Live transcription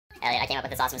Elliot, I came up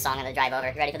with this awesome song on the drive over.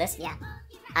 You ready for this? Yeah.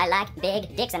 I like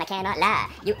big dicks and I cannot lie.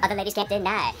 You other ladies can't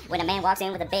deny. When a man walks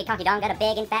in with a big conky dong, got a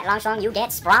big and fat long song, you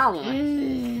get sprung.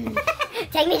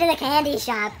 Take me to the candy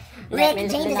shop. Lick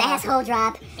James's asshole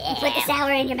drop. And put the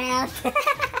sour in your mouth.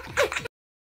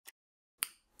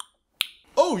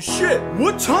 Oh shit,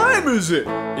 what time is it?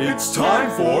 It's time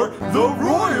for the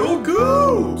Royal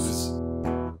Goobs!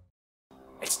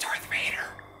 It's Darth Vader.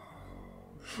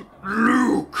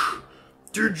 Luke,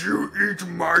 did you eat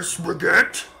my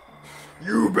spaghetti?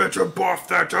 You better buff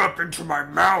that up into my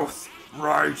mouth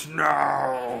right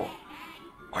now.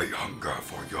 I hunger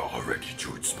for your already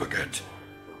chewed spaghetti.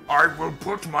 I will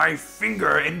put my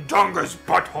finger in Donga's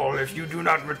butthole if you do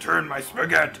not return my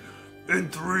spaghetti in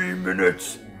 3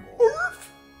 minutes.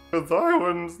 This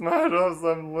island's not just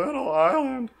some little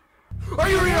island. Are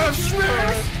you gonna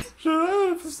smash?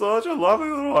 It's such a lovely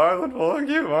little island full of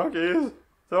cute monkeys.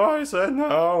 So I said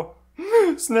no.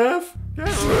 Sniff, get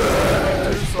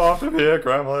rid. Too soft to be a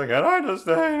gremlin, and I just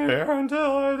stay here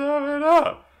until I dub it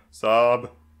up.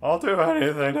 Sub, I'll do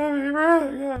anything to be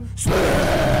free again.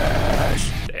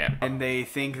 Smash! Damn. And they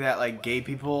think that like gay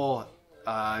people,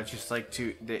 just like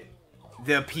to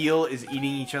the appeal is eating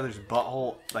each other's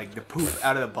butthole, like the poop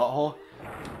out of the butthole.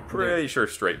 Pretty sure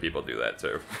straight people do that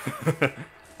too.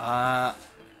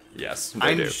 Yes,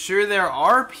 they do. I'm sure there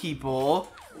are people,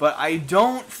 but I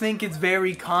don't think it's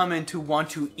very common to want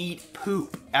to eat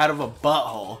poop out of a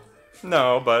butthole.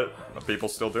 No, but people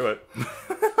still do it.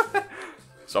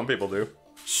 Some people do.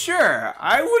 Sure,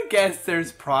 I would guess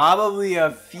there's probably a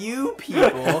few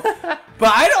people,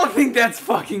 but I don't think that's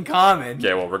fucking common.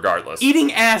 Yeah, well, regardless.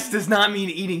 Eating ass does not mean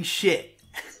eating shit.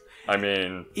 I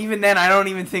mean... Even then, I don't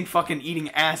even think fucking eating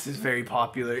ass is very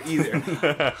popular either.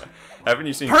 Haven't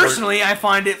you seen... Personally, I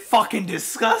find it fucking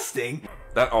disgusting.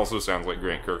 That also sounds like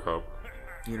Grant Kirkhope.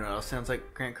 You know what else sounds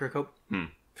like Grant Kirkhope?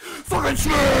 Fucking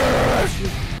smash!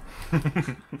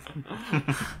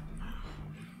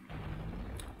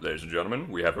 Ladies and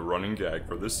gentlemen, we have a running gag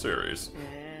for this series.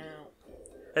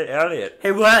 Hey, Elliot.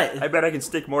 Hey, what? I bet I can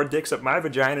stick more dicks up my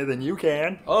vagina than you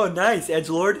can. Oh, nice,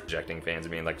 edgelord. Rejecting fans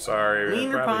being like, sorry,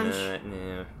 Wiener probably punch. not.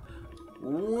 Yeah.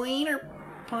 Wiener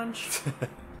punch.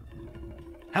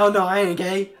 Hell no, I ain't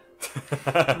gay.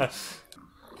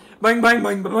 Bang bang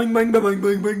bang bang bang bang bang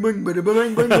bang bang bang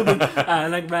bang bang bang bang. I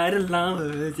like riding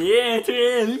llamas. Yeah, it's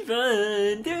really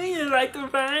fun. Do you like to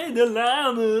ride the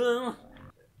llama?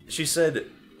 She said,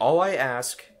 all I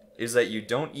ask is that you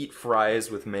don't eat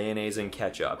fries with mayonnaise and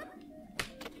ketchup.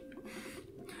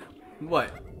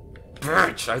 What?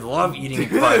 Bitch, I love eating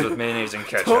fries with mayonnaise and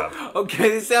ketchup. Okay,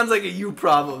 this sounds like a you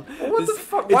problem. What the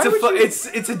fuck?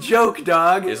 It's a joke,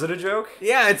 dog. Is it a joke?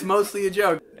 Yeah, it's mostly a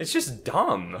joke. It's just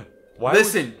dumb. Why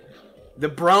Listen, the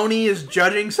brony is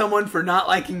judging someone for not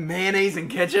liking mayonnaise and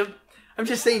ketchup. I'm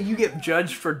just saying you get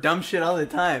judged for dumb shit all the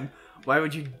time. Why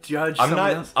would you judge someone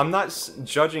else? I'm not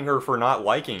judging her for not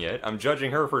liking it. I'm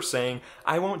judging her for saying,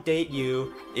 I won't date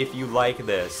you if you like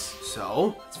this.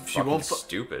 So? She won't.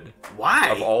 Stupid. Why?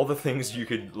 Of all the things you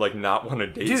could like not want to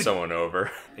date someone over.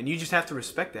 And you just have to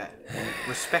respect that.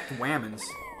 Respect whammons.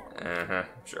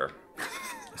 Sure.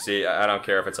 See, I don't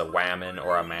care if it's a whammon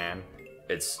or a man.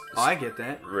 It's I get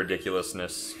that.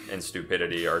 Ridiculousness and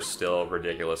stupidity are still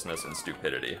ridiculousness and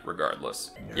stupidity,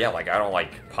 regardless. Yeah, like I don't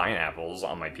like pineapples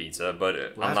on my pizza,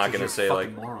 but I'm not gonna say like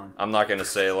I'm not gonna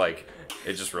say like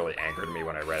it just really angered me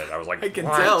when I read it. I was like, I can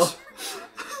what? tell.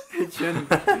 It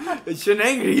shouldn't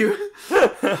anger you.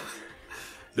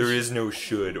 There is no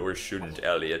should or shouldn't,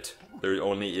 Elliot. There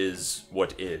only is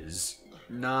what is.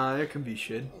 Nah, there can be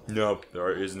should. Nope,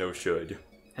 there is no should.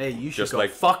 Hey, you should just go like,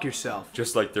 fuck yourself.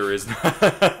 Just like there is...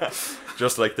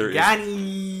 just like there Got is...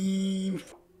 him.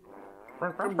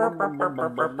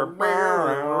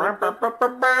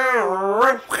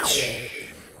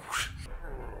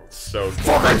 So...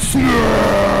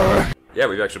 Yeah,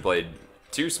 we've actually played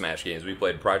 2 Smash games. We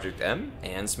played Project M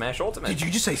and Smash Ultimate. Did you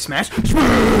just say Smash?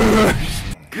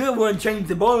 Smash! Good one, change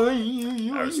the boy.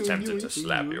 I was tempted to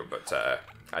slap you, but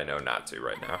I know not to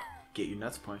right now. Get your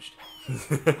nuts punched.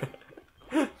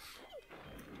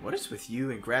 What is with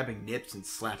you and grabbing nips and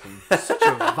slapping? Such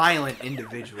a violent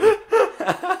individual.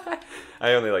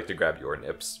 I only like to grab your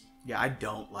nips. Yeah, I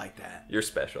don't like that. You're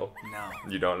special. No.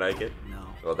 You don't like it? No.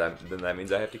 Well, then that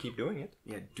means I have to keep doing it.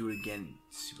 Yeah, do it again.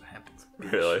 See what happens.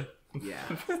 Bitch. Really? Yeah.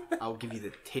 I'll give you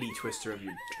the titty twister of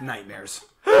your nightmares.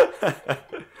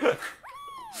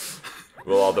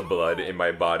 Will all the blood in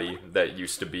my body that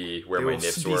used to be where my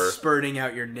nips were... It will be spurting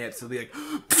out your nips. It'll be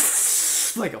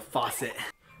like a faucet.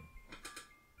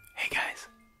 Hey, guys.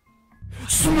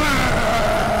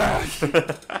 Smash!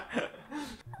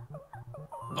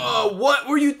 What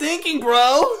were you thinking,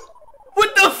 bro?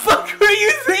 What the fuck were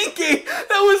you thinking?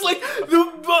 That was like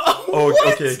the. Oh,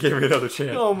 what? okay. Give me another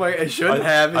chance. Oh my! It shouldn't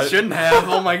have. It shouldn't have.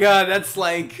 Oh my god! That's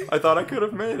like. I thought I could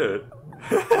have made it.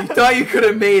 You thought you could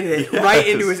have made it right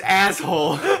into his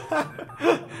asshole.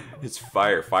 It's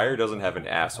fire. Fire doesn't have an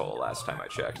asshole. Last time I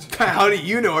checked. How do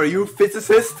you know? Are you a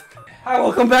physicist? Hi,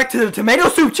 welcome back to the Tomato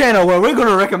Soup channel, where we're going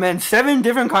to recommend 7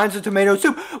 different kinds of tomato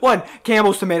soup. 1,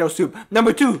 Campbell's tomato soup.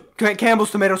 Number 2, Campbell's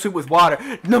tomato soup with water.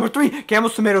 Number 3,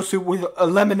 Campbell's tomato soup with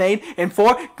lemonade. And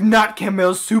 4, not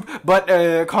Campbell's soup, but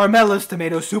Carmela's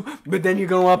tomato soup. But then you're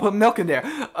going to want to put milk in there.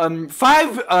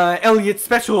 5, Elliot's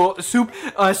special soup.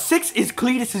 6 is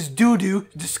Cletus's doo-doo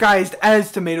disguised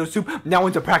as tomato soup. That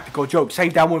one's a practical joke.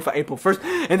 Save that one for April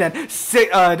 1st. And then,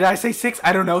 did I say 6?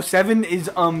 I don't know. 7 is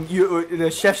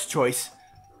the chef's choice.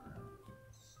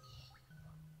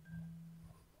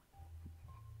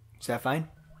 Is that fine?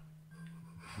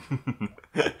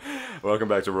 Welcome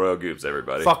back to Royal Goobs,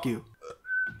 everybody. Fuck you.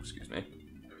 Excuse me.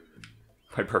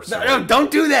 My personal. No, don't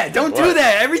do that. Don't do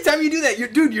that. Every time you do that, you're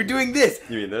doing this.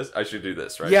 You mean this? I should do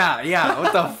this, right? Yeah.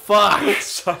 What the fuck?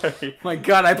 Sorry. My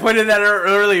god, I pointed that out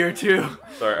earlier too.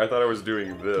 Sorry, I thought I was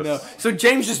doing this. No. So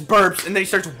James just burps and then he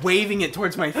starts waving it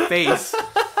towards my face.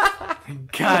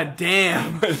 God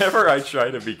damn. Whenever I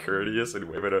try to be courteous and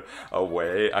wave it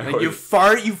away, I Like you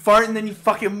fart, and then you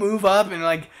fucking move up and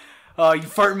like, you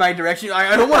fart in my direction.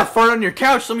 I don't want to fart on your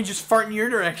couch. Let me just fart in your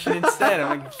direction instead.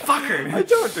 I'm like, fucker. I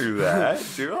don't do that,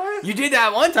 do I? You did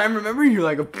that one time, remember? You're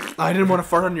like, I didn't want to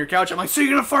fart on your couch. I'm like, so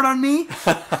you're gonna fart on me?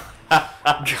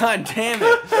 God damn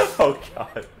it. Oh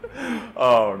god.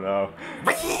 Oh no.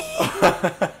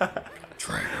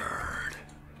 Triggered.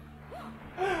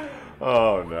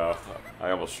 Oh no. I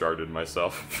almost sharded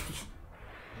myself.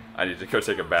 I need to go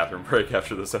take a bathroom break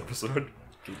after this episode.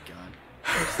 Good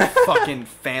god. Fucking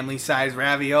family-sized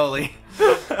ravioli.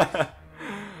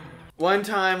 One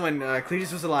time when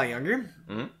Cletus was a lot younger,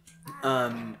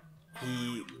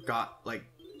 he got like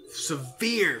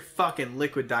severe fucking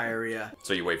liquid diarrhea.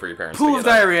 So you wait for your parents Pool to of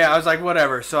get up. diarrhea. I was like,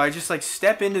 whatever. So I just like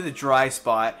step into the dry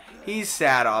spot. He's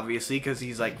sad, obviously, because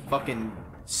he's like fucking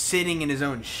sitting in his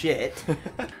own shit.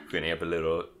 Cleaning up a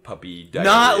little puppy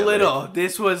diarrhea. Not little.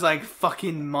 This was like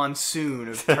fucking monsoon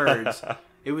of turds.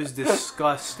 It was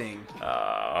disgusting.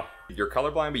 You're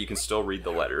colorblind, but you can still read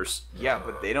the letters. Yeah,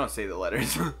 but they don't say the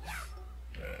letters.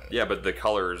 Yeah, but the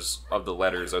colors of the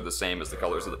letters are the same as the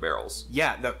colors of the barrels.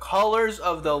 Yeah, the colors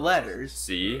of the letters.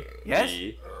 C, Yes?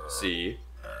 B, C,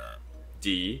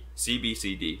 D, C, B,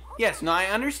 C, D. Yes, no, I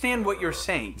understand what you're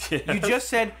saying. You just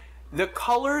said the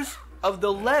colors of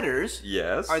the letters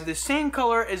Yes. are the same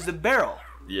color as the barrel.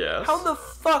 Yes. How the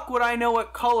fuck would I know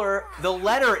what color the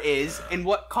letter is and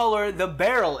what color the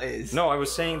barrel is? No, I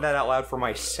was saying that out loud for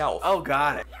myself. Oh,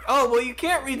 got it. Oh, well, you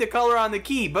can't read the color on the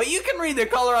key, but you can read the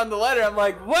color on the letter. I'm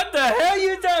like, what the hell are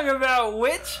you talking about,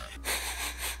 witch?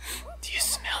 Do you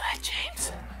smell that,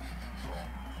 James?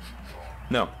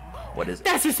 No. What is it?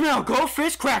 That's the smell of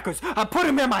goldfish crackers. I put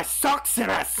them in my socks and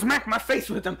I smack my face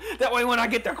with them. That way when I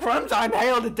get the crumbs, I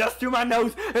inhale the dust through my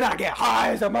nose and I get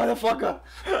high as a motherfucker.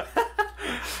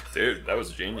 Dude, that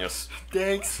was genius.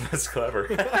 Thanks. That's clever.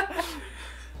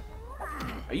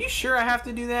 Are you sure I have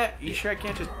to do that? Are you sure I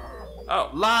can't just... Oh.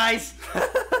 Lies!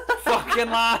 Fucking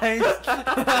lies!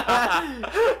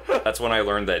 That's when I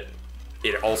learned that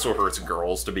it also hurts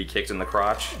girls to be kicked in the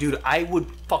crotch. Dude, I would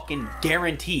fucking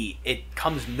guarantee it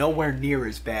comes nowhere near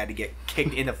as bad to get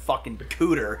kicked in the fucking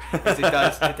cooter as it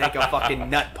does to take a fucking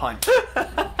nut punch.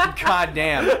 God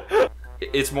damn.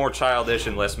 It's more childish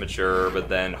and less mature, but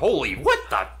then, holy, what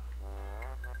the?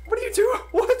 What are you doing?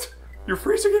 What? You're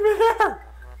freezing in midair.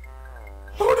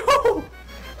 Oh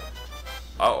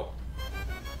no. Oh.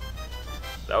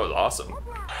 That was awesome. Fucking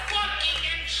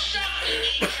and sucking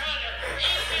each other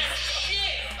in the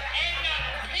shit and the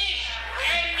piss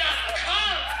and the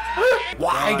cum.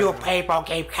 Why do people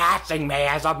keep casting me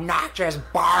as obnoxious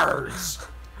birds?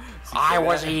 I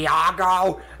was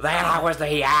Iago, then I was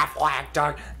the Affleck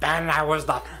duck, then I was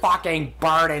the fucking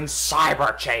bird in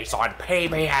Cyber Chase on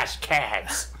PBS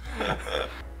Kids.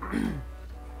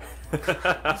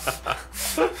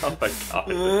 Oh my god.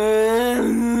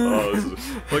 Oh,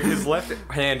 look, his left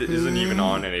hand isn't even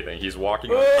on anything. He's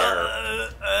walking on fire.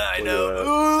 I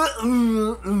know.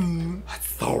 That's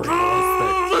so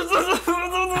realistic.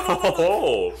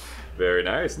 Oh, very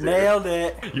nice, dude. Nailed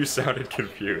it. You sounded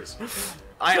confused.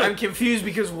 I'm confused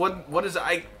because what is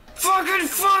I... Fucking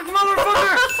fuck,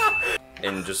 motherfucker!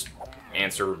 And just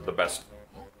answer the best.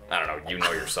 I don't know, you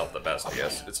know yourself the best, I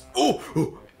guess. It's,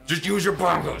 ooh, just use your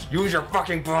bongos. Use your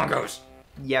fucking bongos.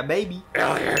 Yeah, baby.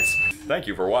 Elliot. Thank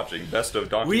you for watching Best of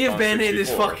Donkey Kong We have been in this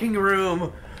 64. fucking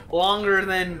room longer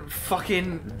than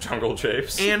fucking Jungle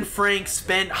Japes. Anne Frank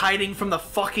spent hiding from the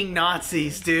fucking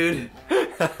Nazis, dude.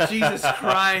 Jesus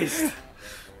Christ.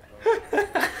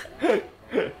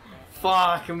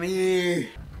 Fuck me.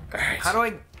 Alright. How do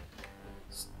I...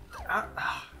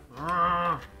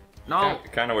 No.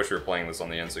 Kind of wish we were playing this on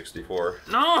the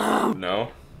N64. No.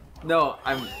 No? No,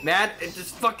 I'm mad at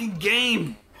this fucking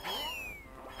game.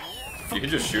 You can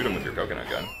just shoot him with your coconut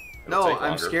gun. It'll No, take I'm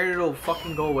longer. scared it'll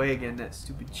fucking go away again. That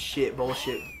stupid shit,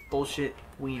 bullshit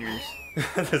wieners.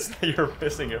 You're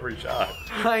missing every shot.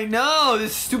 I know,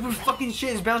 this stupid fucking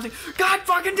shit is bouncing. God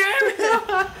fucking damn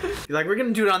it! You're like, we're gonna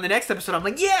do it on the next episode. I'm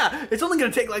like, yeah, it's only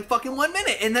gonna take like fucking 1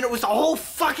 minute. And then it was a whole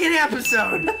fucking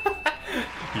episode.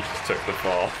 You just took the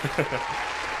fall.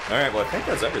 Alright, well I think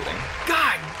that's everything.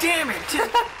 God damn it!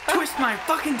 Just twist my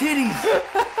fucking titties.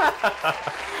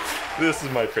 This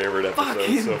is my favorite episode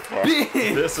Fucking so far.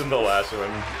 bitch. This and the last one.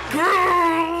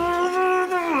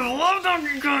 Love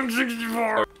Donkey Kong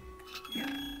 64.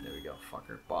 There we go,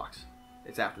 fucker. Box.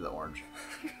 It's after the orange.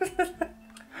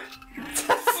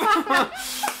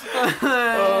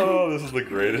 Oh, this is the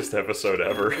greatest episode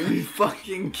ever. Are you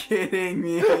fucking kidding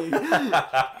me?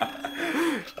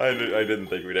 I didn't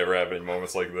think we'd ever have any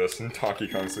moments like this in Donkey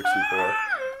Kong 64.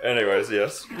 Anyways,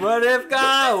 yes. What if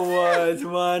God was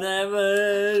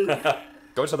whatever?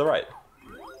 Go to the right.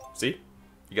 See?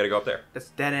 You gotta go up there. That's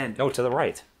dead end. No, to the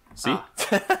right. See?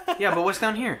 Yeah, but what's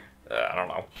down here? I don't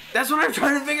know. That's what I'm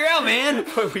trying to figure out, man.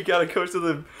 But we gotta go to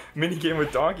the minigame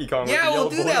with Donkey Kong. Yeah,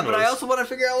 we'll do that, but I also want to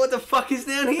figure out what the fuck is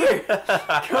down here.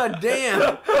 God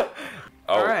damn.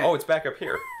 All right. Oh, it's back up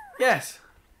here. Yes.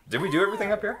 Did we do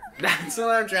everything up here? That's what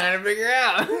I'm trying to figure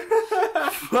out.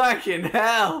 Fucking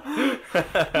hell.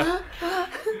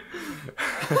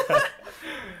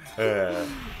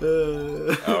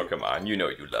 Oh, come on. You know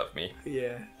you love me.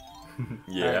 Yeah.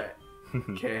 Yeah.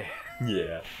 Okay.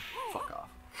 Yeah. Fuck off.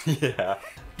 Yeah.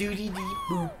 Doody dee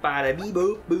boop bada bee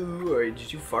boop boo. Or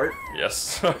did you fart?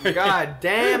 Yes. God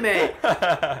damn it.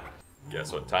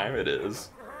 Guess what time it is?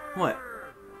 What?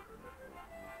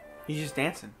 He's just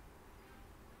dancing.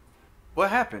 What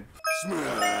happened?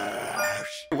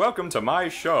 Welcome to my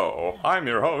show. I'm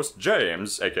your host,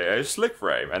 James, aka Slick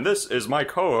Frame, and this is my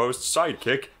co-host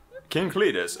sidekick, King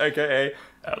Cletus, aka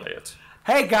Elliot.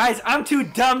 Hey guys, I'm too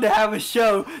dumb to have a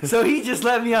show, so he just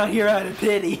let me on here out of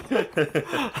pity. Yeah,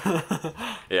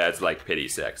 it's like pity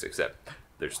sex, except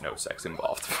there's no sex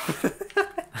involved.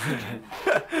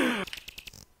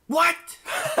 What?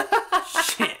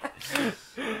 Shit.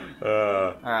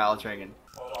 Alright, I'll try again.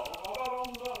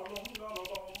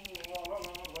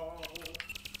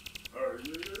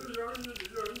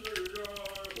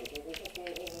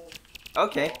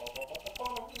 Okay.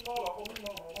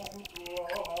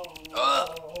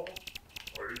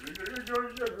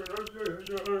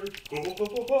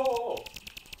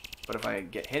 But if I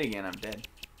get hit again, I'm dead.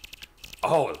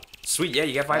 Oh, sweet, yeah,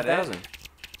 you got 5,000.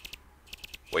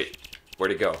 Wait,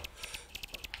 where'd it go?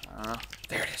 I don't know.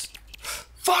 There it is.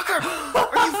 Fucker!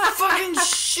 Are you fucking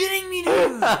shitting me,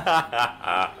 dude?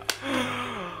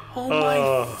 Oh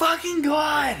my fucking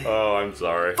god! Oh, I'm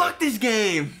sorry. Fuck this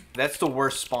game! That's the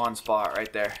worst spawn spot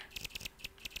right there.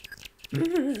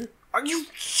 Are you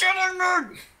shitting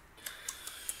me?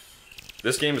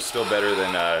 This game is still better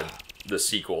than the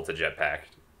sequel to Jetpack.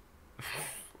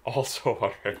 Also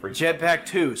on every... Jetpack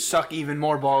 2, suck even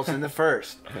more balls than the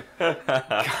first.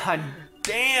 God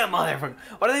damn, motherfucker.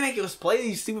 Why do they make us play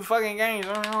these stupid fucking games?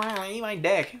 Eat my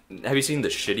dick. Have you seen the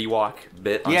Shitty Walk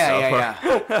bit on Yeah, South yeah,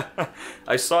 Park? Yeah.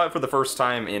 I saw it for the first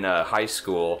time in high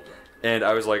school, and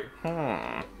I was like,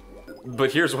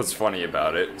 But here's what's funny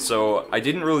about it. So, I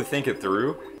didn't really think it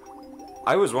through.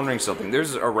 I was wondering something.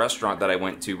 There's a restaurant that I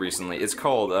went to recently. It's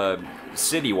called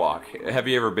City Walk. Have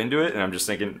you ever been to it? And I'm just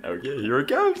thinking, okay, here it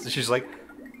goes. And she's like,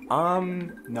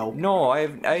 no, I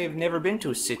have never been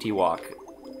to a City Walk.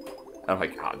 I'm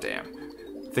like, oh damn.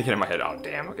 Thinking in my head, oh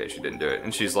damn, okay, she didn't do it.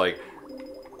 And she's like,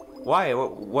 why?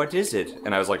 What is it?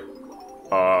 And I was like,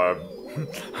 I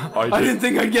didn't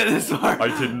think I'd get this far. I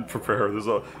didn't prepare this.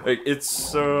 Like,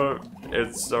 it's a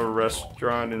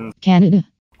restaurant in Canada.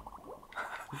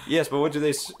 Yes, but what do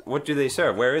they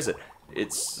serve? Where is it?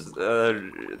 It's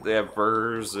they have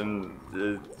burgers and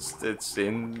it's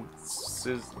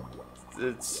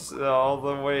all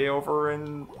the way over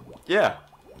and yeah.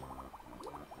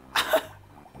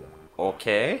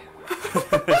 Okay.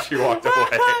 She walked away.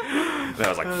 And I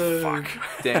was like, fuck.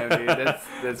 Damn, dude,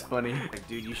 that's funny. Like,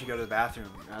 dude, you should go to the bathroom.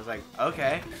 And I was like,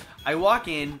 okay. I walk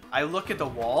in, I look at the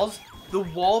walls. The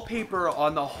wallpaper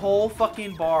on the whole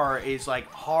fucking bar is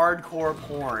like hardcore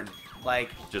porn.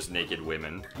 Like, just naked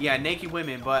women. yeah, naked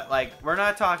women, but like we're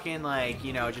not talking like,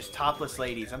 you know, just topless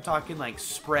ladies. I'm talking like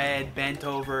spread, bent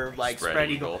over, like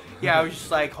spread eagle. Yeah, I was just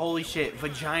like, holy shit,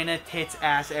 vagina, tits,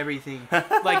 ass, everything,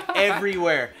 like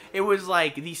everywhere. It was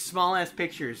like these small ass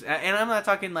pictures, and I'm not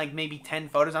talking like maybe 10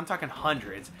 photos. I'm talking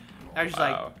hundreds. I was just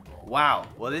like, wow,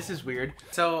 well this is weird.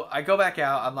 So I go back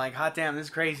out. I'm like, hot damn, this is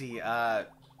crazy.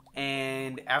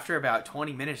 And after about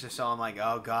 20 minutes or so, I'm like,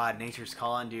 oh god, nature's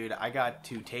calling, dude. I got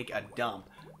to take a dump.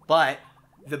 But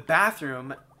the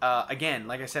bathroom, again,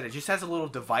 like I said, it just has a little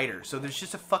divider. So there's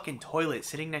just a fucking toilet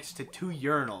sitting next to 2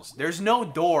 urinals. There's no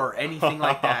door or anything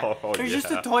like that. There's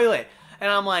just a toilet. And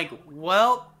I'm like,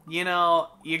 well, you know,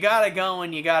 you gotta go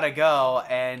when you gotta go.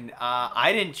 And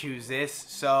I didn't choose this,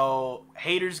 so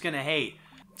haters gonna hate.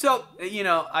 So, you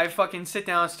know, I fucking sit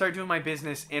down, start doing my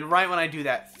business, and right when I do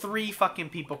that, 3 fucking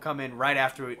people come in right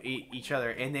after each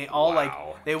other, and they all, like,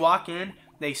 they walk in,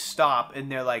 they stop,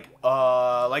 and they're like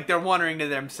they're wondering to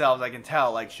themselves, I can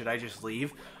tell, like, should I just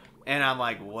leave? And I'm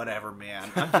like, whatever, man.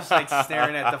 I'm just, like,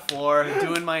 staring at the floor,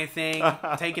 doing my thing,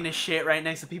 taking a shit right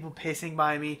next to people pissing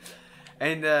by me.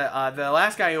 And the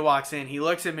last guy who walks in, he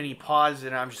looks at me and he pauses,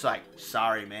 and I'm just like,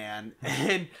 sorry, man.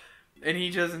 And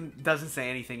he doesn't say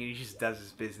anything, and he just does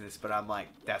his business. But I'm like,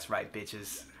 that's right,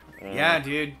 bitches. Yeah,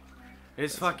 dude.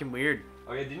 It's fucking weird.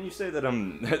 Oh yeah, didn't you say that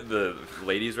the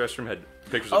ladies' restroom had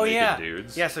pictures of naked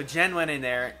dudes? Yeah, so Jen went in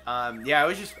there. Yeah, it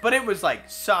was just, but it was like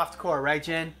softcore, right,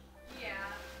 Jen? Yeah.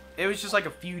 It was just like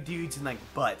a few dudes and like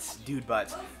butts, dude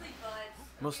butts.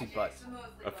 Mostly butts.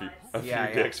 A few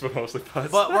Yeah. dicks, but mostly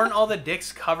butts. But weren't all the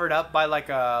dicks covered up by like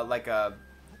a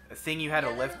thing you had to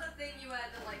lift? The thing you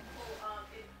had to like pull up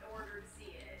in order to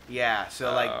see it. Yeah,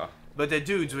 so like, but the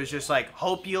dudes was just like,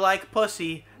 hope you like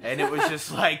pussy, and it was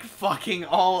just like fucking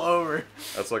all over.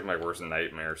 That's like my worst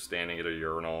nightmare, standing at a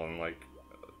urinal and like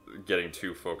getting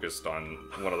too focused on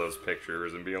one of those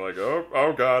pictures and being like,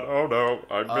 oh god, oh no,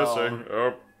 I'm missing,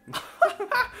 oh.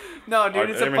 No, dude,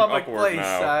 it's a public place.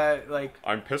 Like,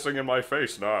 I'm pissing in my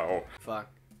face now. Fuck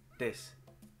this.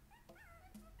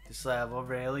 This level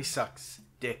really sucks,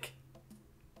 dick.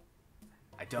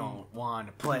 I don't want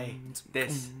to play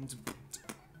this.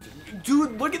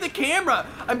 Dude, look at the camera.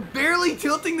 I'm barely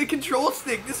tilting the control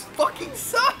stick. This fucking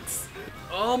sucks.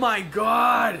 Oh my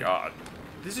god.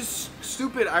 This is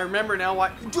stupid. I remember now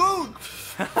why. Dude,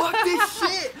 fuck this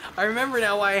shit. I remember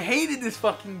now why I hated this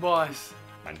fucking boss.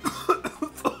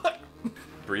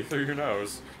 Breathe through your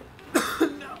nose.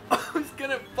 No, I was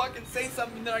gonna fucking say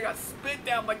something, then I got spit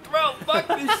down my throat. Fuck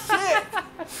this shit.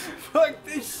 Fuck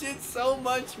this shit so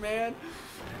much, man.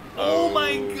 Oh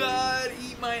my god,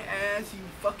 eat my ass, you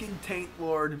fucking taint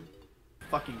lord.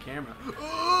 Fucking camera.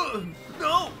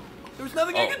 No! There was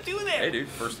nothing I could do there! Hey dude,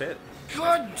 first hit.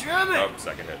 God damn it! Oh,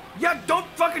 second hit. Yeah, don't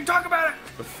fucking talk about it!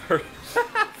 The third.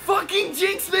 Fucking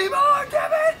jinx me more,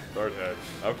 damn it! Third hit.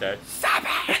 Okay. Stop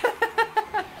it!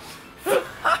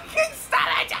 Fucking stop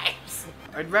it, James!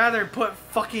 I'd rather put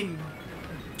fucking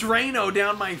Drano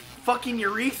down my fucking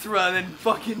urethra than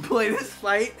fucking play this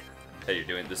fight. Hey, you're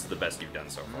doing this is the best you've done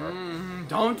so far.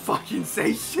 Don't fucking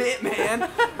say shit, man.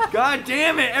 God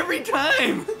damn it, every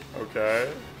time.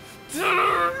 Okay. Do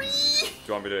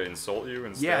you want me to insult you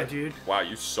instead? Yeah, dude. Wow,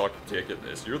 you suck dick at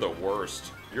this. You're the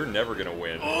worst. You're never gonna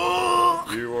win.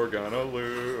 You are gonna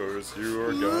lose. You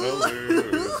are gonna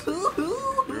lose.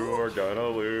 You are gonna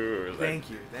lose. Thank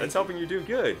you. That's helping you do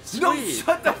good. Sweet. No,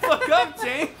 shut the fuck up,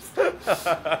 James.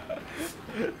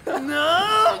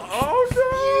 No. Oh no.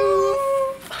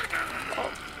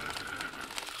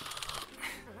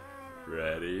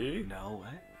 Ready? No, what? I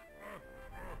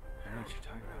don't know what you're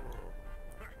talking about.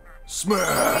 Smash!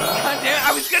 God damn,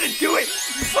 I was gonna do it!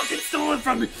 You fucking stole it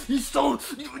from me! You stole...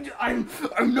 I'm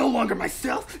no longer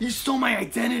myself! You stole my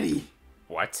identity!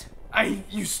 What?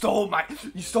 You stole my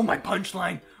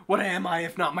punchline. What am I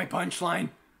if not my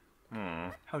punchline?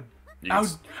 How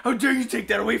dare you take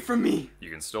that away from me? You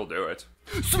can still do it.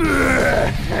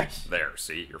 Smash! There,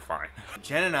 see? You're fine.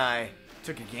 Jen and I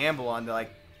took a gamble on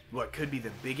like what could be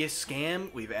the biggest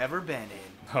scam we've ever been in.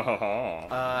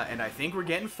 And I think we're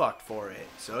getting fucked for it.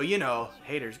 So, you know,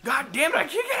 haters. God damn it, I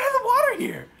can't get out of the water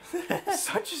here!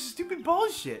 Such a stupid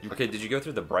bullshit. Okay, did you go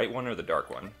through the bright one or the dark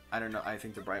one? I don't know, I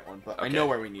think the bright one, but Okay. I know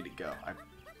where we need to go.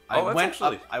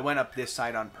 I went up this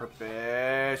side on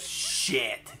purpose.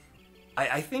 Shit.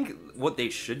 I think what they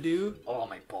should do... Oh,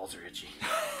 my balls are itchy.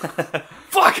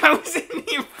 Fuck, I was in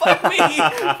here! Fuck me!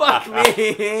 Fuck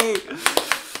me!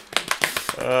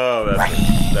 Oh,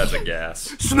 that's a gas.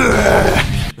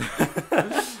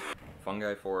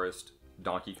 Fungi Forest,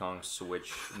 Donkey Kong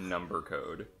Switch number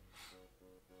code.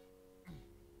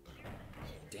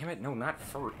 Damn it, no, not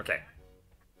first. Okay.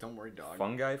 Don't worry, dog.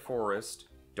 Fungi forest.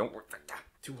 Don't worry.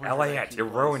 200 Elliot, IQ you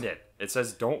plus. ruined it. It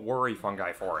says don't worry,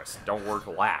 fungi forest. Don't work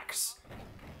lax.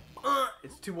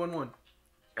 It's 211.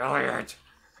 Elliot,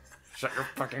 shut your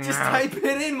fucking Just mouth. type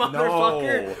it in,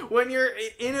 motherfucker. No. When you're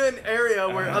in an area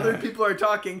where other people are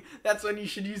talking, that's when you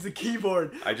should use the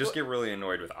keyboard. I just get really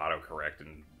annoyed with autocorrect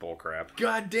and bullcrap.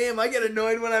 God damn, I get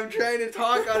annoyed when I'm trying to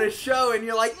talk on a show and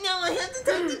you're like, no, I have to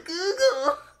talk to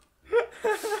Google.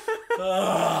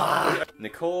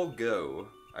 Nicole Go,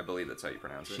 I believe that's how you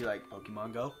pronounce She it. like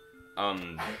Pokemon Go?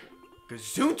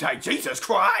 Gesundheit, Jesus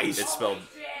Christ! It's spelled.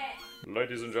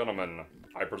 Ladies and gentlemen,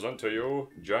 I present to you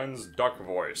Jen's duck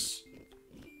voice.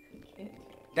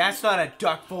 That's not a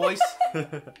duck voice.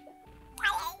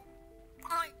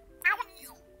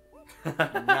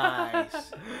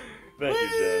 Nice. Thank you,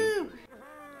 Jen.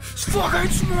 Fucking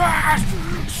smash!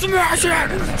 Smash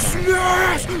it!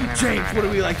 Smash! James, what do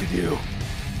we like to do?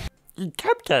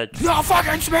 Cupcakes. No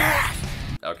fucking smash!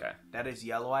 Okay. That is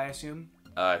yellow, I assume?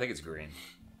 I think it's green.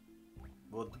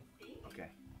 Well, okay.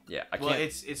 Yeah, I can't. Well,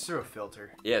 it's through a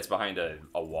filter. Yeah, it's behind a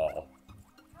wall.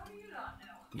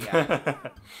 Yeah.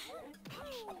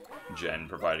 Jen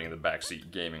providing the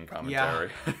backseat gaming commentary.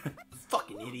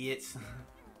 Fucking idiots.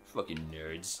 Fucking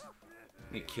nerds.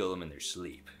 I'm gonna kill them in their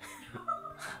sleep.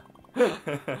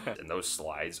 And those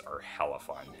slides are hella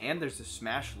fun. And there's a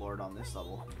Smash Lord on this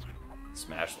level.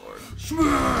 Smash Lord.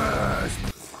 Smash!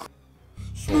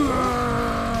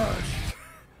 Smash!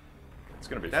 It's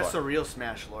gonna be That's the fun. real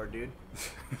Smash Lord, dude.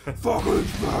 Fucking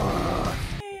smash!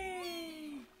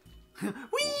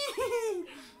 Whee!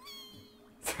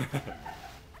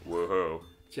 Woohoo.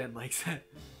 Jen likes that.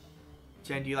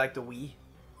 Jen, do you like the Wii?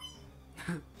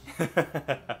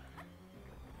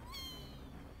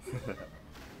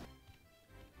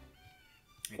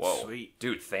 It's Whoa. sweet.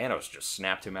 Dude, Thanos just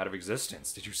snapped him out of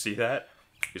existence. Did you see that?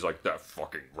 He's like, that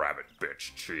fucking rabbit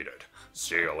bitch cheated.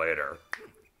 See you later.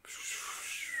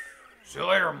 See you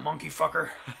later, monkey fucker.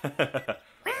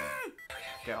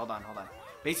 Okay, hold on.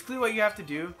 Basically what you have to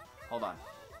do... Hold on.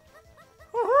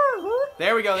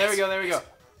 There we go.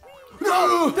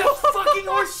 No! That fucking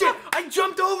horse shit! I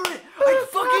jumped over it! I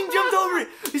fucking jumped over it!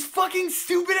 This fucking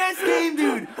stupid ass game,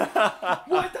 dude!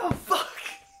 What the fuck?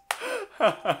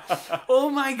 Oh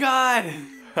my god!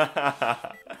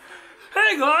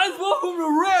 Hey guys, welcome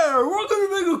to Rare! We're gonna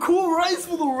make a cool race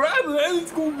for the rabbit and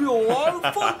it's gonna be a lot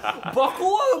of fun!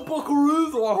 Buckle up,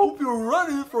 buckaroos, I hope you're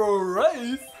ready for a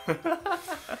race!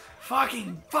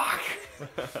 Fucking fuck!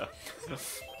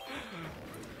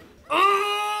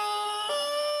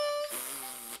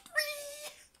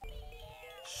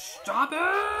 Stop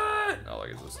it! Oh, look,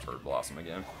 it's this turd blossom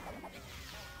again.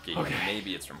 Okay,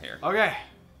 maybe it's from here. Okay.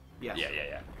 Yes.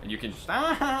 Yeah. And you can...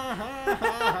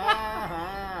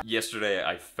 Yesterday,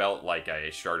 I felt like I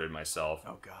sharted myself.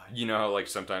 Oh, God. You know how, like,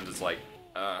 sometimes it's like,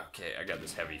 okay, I got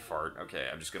this heavy fart. Okay,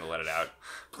 I'm just gonna let it out.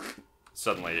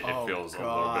 Suddenly, it feels a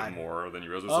little bit more than you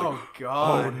realize. It's like,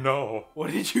 God. oh, no. What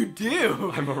did you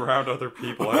do? I'm around other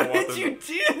people. I don't What want did them you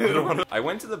to- do? I don't wanna- I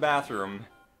went to the bathroom,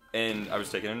 and I was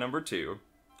taking a number 2.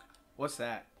 What's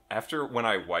that? After, when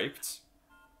I wiped,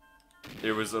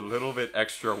 it was a little bit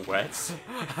extra wet.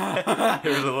 It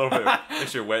was a little bit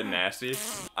extra wet and nasty.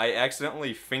 I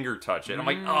accidentally finger touch it. I'm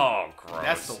like, oh, gross.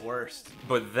 That's the worst.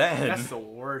 But then... That's the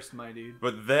worst, my dude.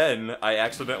 But then, I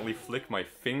accidentally flick my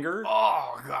finger,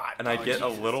 Oh, God. and I get Jesus. a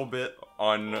little bit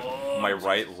on my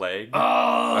right leg.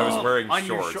 I was wearing On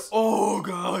your shorts. oh,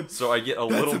 God. So I get a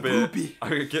That's little a bit. boopy.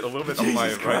 I get a little bit on my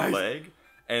Jesus right Christ. leg,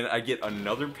 and I get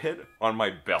another pit on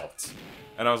my belt.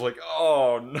 And I was like,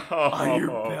 oh no. On your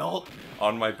belt?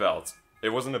 On my belt. It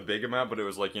wasn't a big amount, but it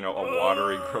was like, you know, a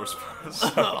watery gross.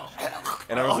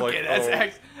 And I was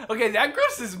like, okay, that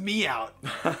grosses me out.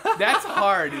 That's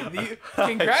hard.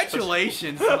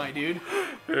 Congratulations, my dude.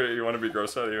 Here, you want to be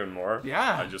grossed out even more?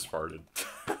 Yeah. I just farted.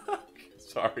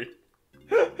 Sorry.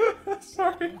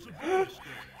 Sorry.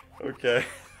 Okay.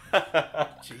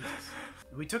 Jesus.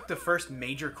 We took the first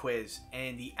major quiz,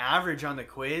 and the average on the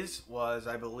quiz was,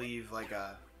 I believe, like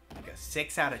a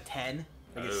 6 out of 10,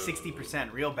 like a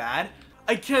 60%, real bad.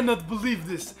 I cannot believe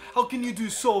this. How can you do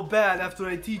so bad after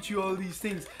I teach you all these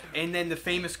things? And then the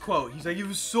famous quote, he's like, it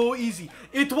was so easy.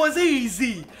 It was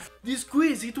easy. This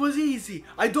quiz, it was easy.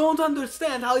 I don't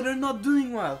understand how you're not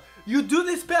doing well. You do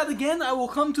this bad again, I will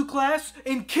come to class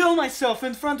and kill myself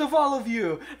in front of all of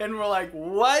you. And we're like,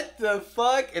 what the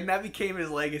fuck? And that became his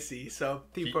legacy. So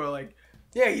people are like,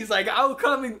 yeah, he's like, I'll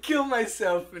come and kill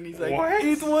myself. And he's like, What?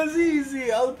 it was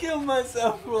easy, I'll kill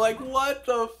myself. We're like, what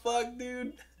the fuck,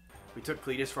 dude? We took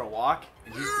Cletus for a walk,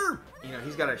 and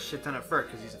he's got a shit ton of fur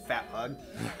because he's a fat pug.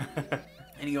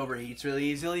 And he overheats really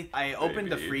easily. I opened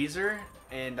the Baby. freezer,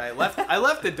 and I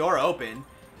left the door open,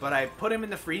 but I put him in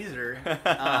the freezer,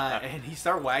 and he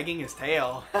started wagging his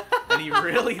tail, and he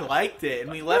really liked it. And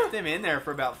we left him in there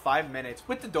for about 5 minutes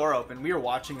with the door open. We were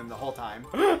watching him the whole time.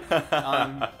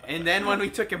 And then when we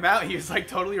took him out, he was like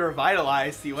totally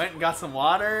revitalized. He went and got some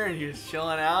water, and he was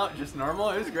chilling out, just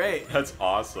normal. It was great. That's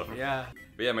awesome. Yeah.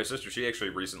 But yeah, my sister, she actually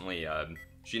recently,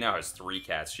 she now has 3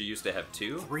 cats. She used to have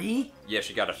 2. 3? Yeah,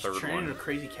 she got a third Training one. a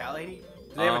crazy cat lady?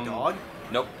 Do they have a dog?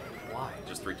 Nope. Why?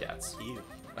 Just 3 cats. Ew.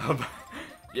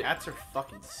 Yeah. Cats are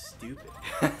fucking stupid.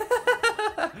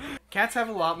 Cats have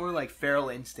a lot more like feral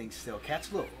instincts still. Cats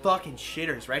are little fucking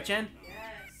shitters, right, Jen?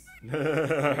 Yes.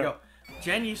 There you go.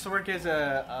 Jen used to work as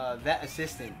a vet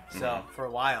assistant, so for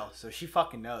a while, so she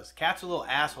fucking knows. Cats are little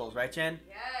assholes, right, Jen?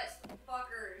 Yes,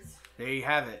 fuckers. There you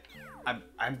have it. I'm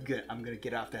gonna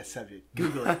get off that subject.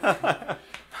 Google it.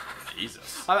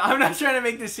 Jesus. I'm not trying to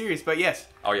make this serious, but yes.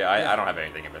 Oh yeah, I don't have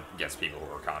anything against people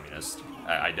who are communist.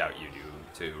 I doubt you do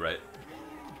too, right?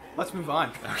 Let's move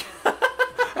on.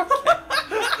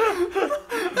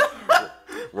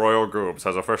 Royal Goobs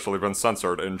has officially been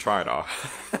censored in China.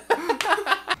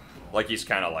 Like he's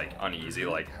kind of like uneasy,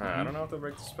 like I don't know if they'll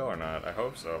break the spell or not. I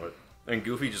hope so, but and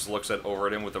Goofy just looks over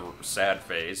at him with a sad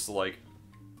face, like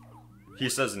he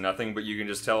says nothing, but you can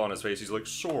just tell on his face he's like,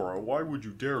 Sora, why would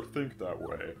you dare think that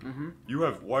way?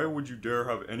 Why would you dare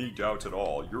have any doubts at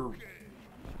all?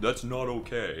 That's not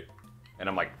okay. And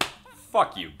I'm like,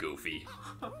 fuck you, Goofy.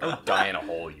 Go die in a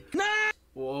hole, you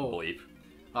Whoa. bleep.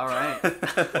 All right.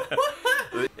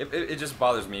 It just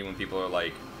bothers me when people are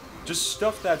like, just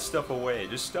stuff that stuff away.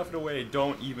 Just stuff it away.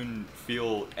 Don't even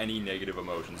feel any negative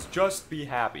emotions. Just be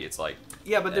happy. It's like,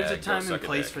 Yeah, but there's a go time suck and a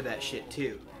place dick. for that shit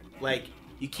too. Like,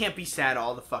 you can't be sad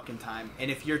all the fucking time.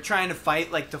 And if you're trying to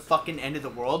fight like the fucking end of the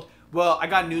world, well, I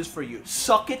got news for you.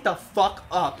 Suck it the fuck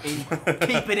up and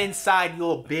keep it inside, you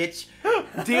little bitch.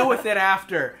 Deal with it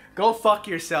after. Go fuck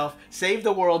yourself, save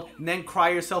the world, and then cry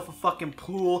yourself a fucking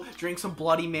pool, drink some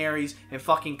Bloody Marys, and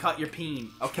fucking cut your peen,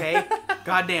 okay?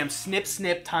 Goddamn, snip,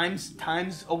 snip, times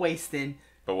a wasting.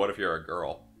 But what if you're a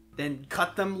girl? Then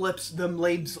cut them labes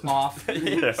off.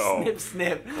 Ew. Snip,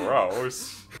 snip.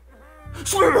 Gross.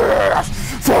 Smash!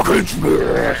 Fucking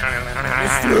smash!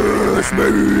 Smash,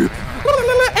 baby!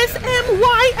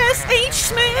 SMAAAASH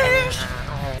smash!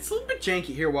 It's a little bit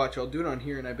janky. Here, watch. I'll do it on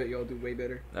here, and I bet y'all do way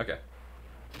better. Okay.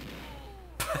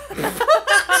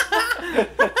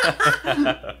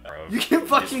 You can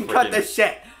fucking cut this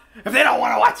shit. If they don't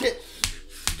want to watch it,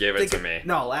 Give it to me.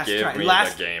 No, last Give try. me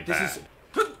Last the gamepad. This is.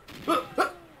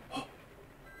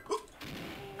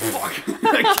 Fuck.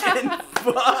 Again.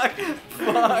 Fuck.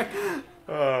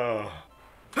 Oh.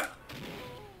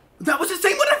 That was the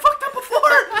same one I fucked up before.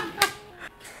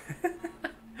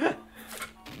 Oh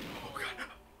god.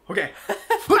 Okay.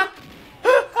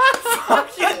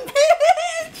 Fucking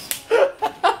bitch.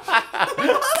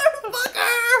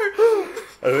 Motherfucker.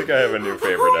 I think I have a new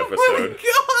favorite episode. Oh my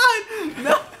god!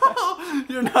 No!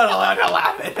 You're not allowed to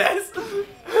laugh at this.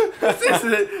 This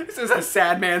is a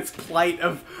sad man's plight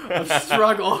of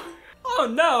struggle. Oh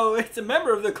no, it's a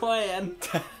member of the clan.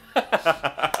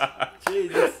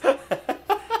 Jesus.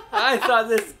 I thought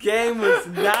this game was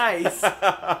nice.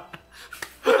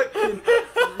 Fucking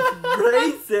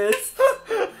racist.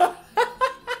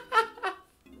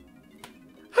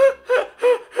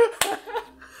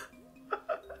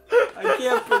 I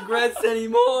can't progress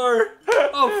anymore.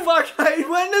 Oh fuck, I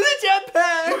went to the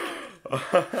jetpack.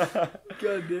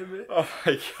 God damn it. Oh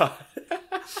my god.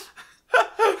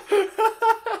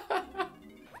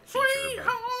 Sweet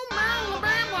home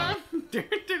Alabama.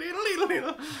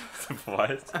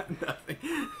 What? Nothing.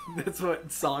 That's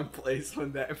what song plays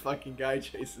when that fucking guy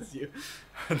chases you.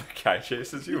 The guy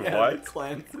chases you? Yeah, What? the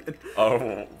Klansman.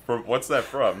 Oh, what's that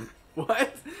from?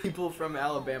 What? People from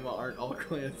Alabama aren't all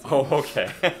Klansmen. Oh, okay.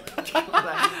 I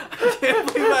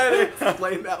can't believe I had to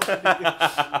explain that one to you.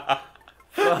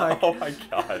 Fuck. Oh my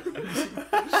god.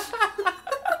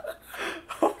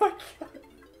 Oh my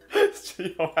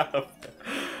god.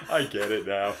 I get it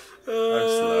now. I'm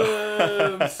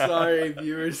slow. I'm sorry,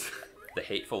 viewers. The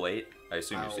Hateful Eight? I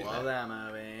assume you've seen that. that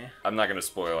movie. I'm not going to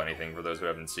spoil anything for those who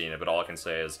haven't seen it, but all I can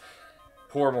say is,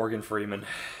 poor Morgan Freeman.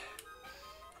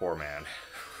 Poor man.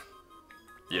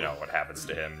 You know what happens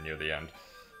to him near the end.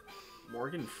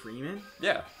 Morgan Freeman?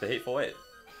 Yeah, The Hateful Eight.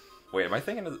 Wait, am I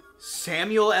thinking of...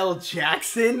 Samuel L.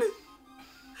 Jackson?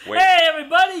 Wait, Hey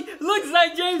everybody! Looks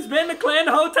like James been the clan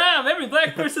the whole time. Every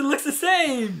black person looks the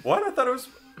same. what? I thought it was...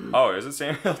 Oh, is it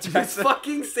Samuel L. It's Jackson?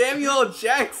 fucking Samuel L.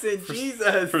 Jackson,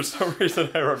 Jesus! For some reason,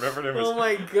 I remembered him as Oh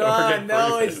my god, Morgan no,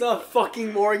 Freeman. it's not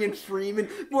fucking Morgan Freeman.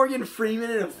 Morgan Freeman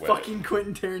in a fucking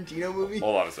Quentin Tarantino movie?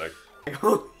 Hold on a sec.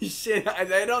 Holy shit,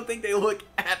 I don't think they look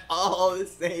at all the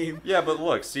same. Yeah, but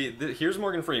look, see, here's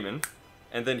Morgan Freeman,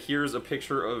 and then here's a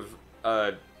picture of,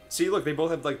 see, look, they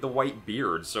both have, like, the white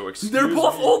beard, so excuse They're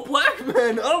both me. old black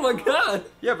men. Oh my god.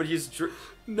 Yeah, but he's...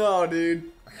 No,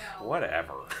 dude.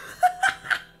 Whatever.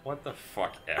 What the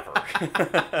fuck ever.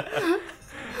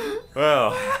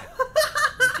 Well,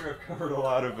 I've covered a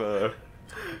lot of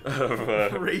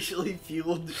racially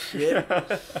fueled shit.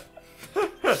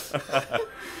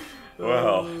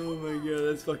 Well. Oh my god,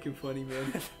 that's fucking funny,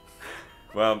 man.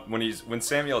 Well, when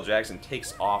Samuel L. Jackson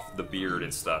takes off the beard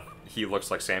and stuff, he looks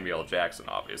like Samuel L. Jackson,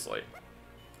 obviously.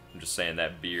 I'm just saying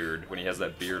that beard, when he has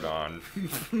that beard on.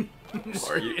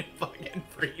 Morgan fucking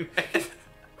Freeman.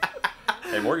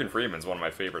 Hey, Morgan Freeman's one of my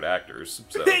favorite actors.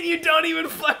 So. Then you don't even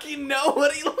fucking know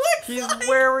what he looks like. He's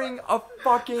wearing a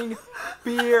fucking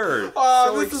beard.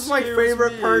 Oh, So this is my excuse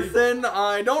favorite me. person.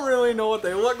 I don't really know what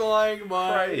they look like,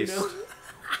 but you Christ. know.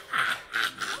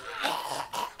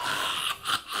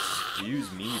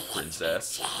 Excuse me,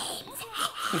 princess.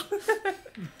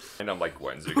 And I'm like,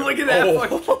 when's it Look at that.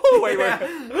 Oh, wait.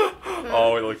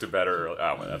 Oh, it looked better. Oh,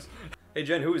 well, that's... Hey,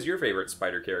 Jen, who was your favorite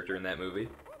spider character in that movie?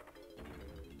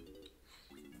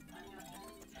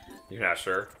 You're not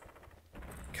sure?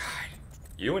 God,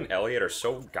 you and Elliot are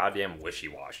so goddamn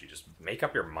wishy-washy. Just make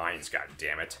up your minds,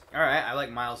 goddammit. Alright, I like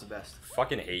Miles the best.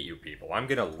 Fucking hate you people. I'm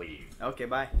gonna leave. Okay,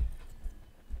 bye.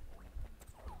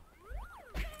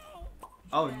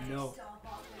 Oh no.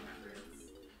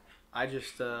 I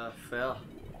just fell.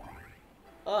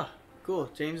 Oh, cool.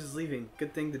 James is leaving.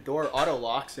 Good thing the door auto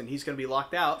locks and he's gonna be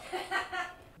locked out.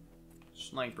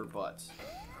 Sniper butts.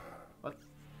 What?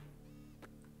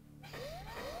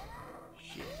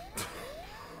 Shit.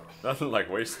 Nothing like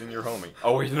wasting your homie.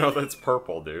 Oh wait, no, that's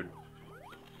purple, dude.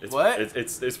 It's, What?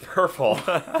 It's purple.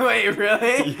 Wait,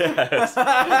 really? Yes.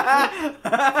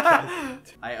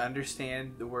 I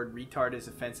understand the word retard is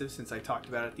offensive since I talked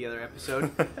about it the other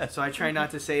episode, so I try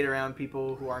not to say it around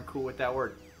people who aren't cool with that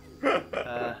word.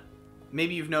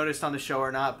 Maybe you've noticed on the show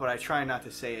or not, but I try not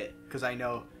to say it because I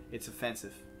know it's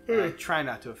offensive. And I try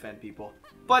not to offend people.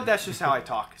 But that's just how I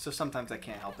talk, so sometimes I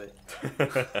can't help it.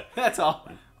 That's all.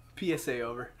 PSA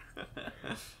over.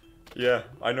 Yeah,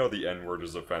 I know the N-word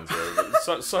is offensive.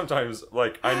 Sometimes,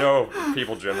 like, I know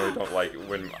people generally don't like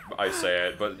when I say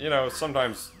it, but, you know,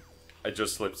 sometimes it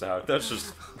just slips out. That's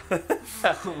just...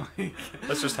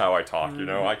 that's just how I talk, you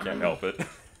know? I can't help it.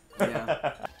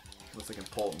 Yeah. Looks like I can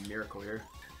pull a miracle here.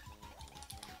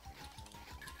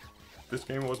 This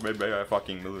game was made by a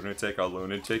fucking lunatic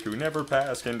who never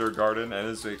passed kindergarten and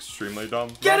is extremely dumb.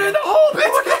 Get in the hole,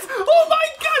 bitch! Oh my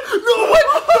god! No way!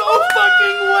 No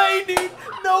fucking way, dude!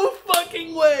 No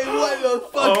fucking way! What the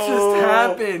fuck just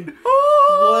happened?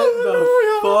 What the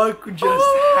fuck just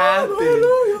happened?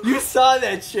 You saw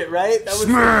that shit, right? That was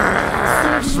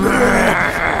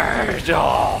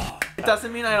Oh. It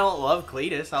doesn't mean I don't love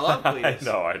Cletus. I love Cletus.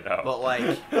 I know. But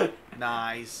like,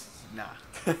 nah.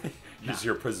 He's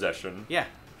your possession. Yeah.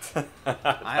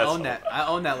 I own that. I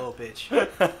own that little bitch. You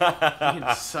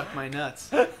can suck my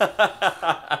nuts.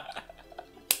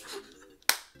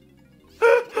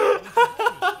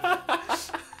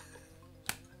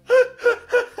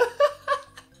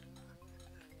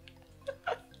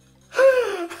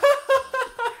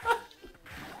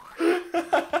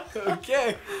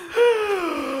 Okay.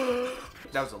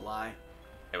 That was a lie.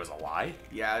 It was a lie?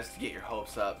 Yeah, just to get your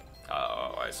hopes up.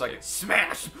 Oh, I see. Like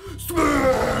smash.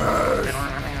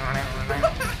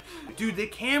 Dude, the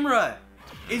camera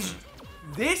is.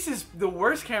 This is the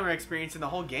worst camera experience in the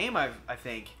whole game. I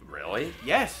think. Really?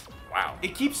 Yes. Wow.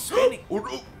 It keeps spinning.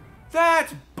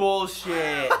 That's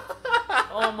bullshit.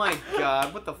 Oh my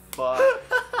god, what the fuck?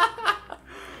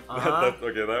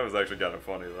 Okay, that was actually kind of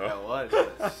funny though. That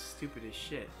was stupid as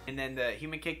shit. And then the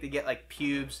human cake, they get like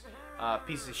pubes,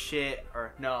 pieces of shit,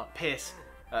 or no, piss.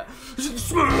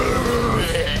 He's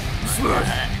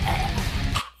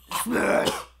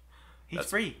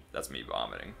free. That's me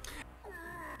vomiting.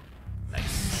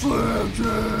 Nice.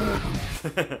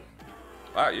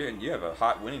 Wow, you have a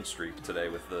hot winning streak today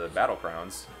with the battle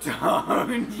crowns.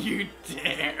 Don't you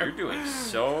dare. You're doing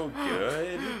so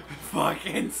good.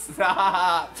 Fucking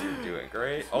stop. You're doing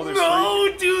great. Oh, there's No,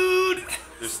 three. dude.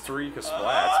 There's three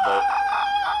Kasplats, but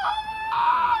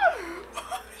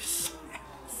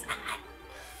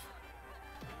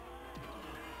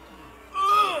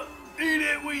Eat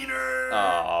it, wiener.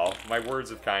 oh, my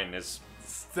words of kindness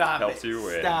Stop helped it. you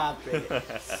win. Stop it.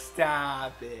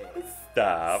 Stop it.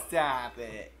 Stop. Stop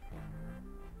it.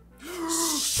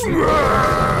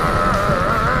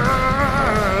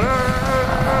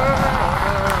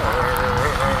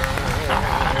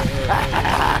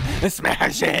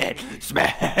 Smash it!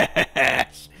 Smash!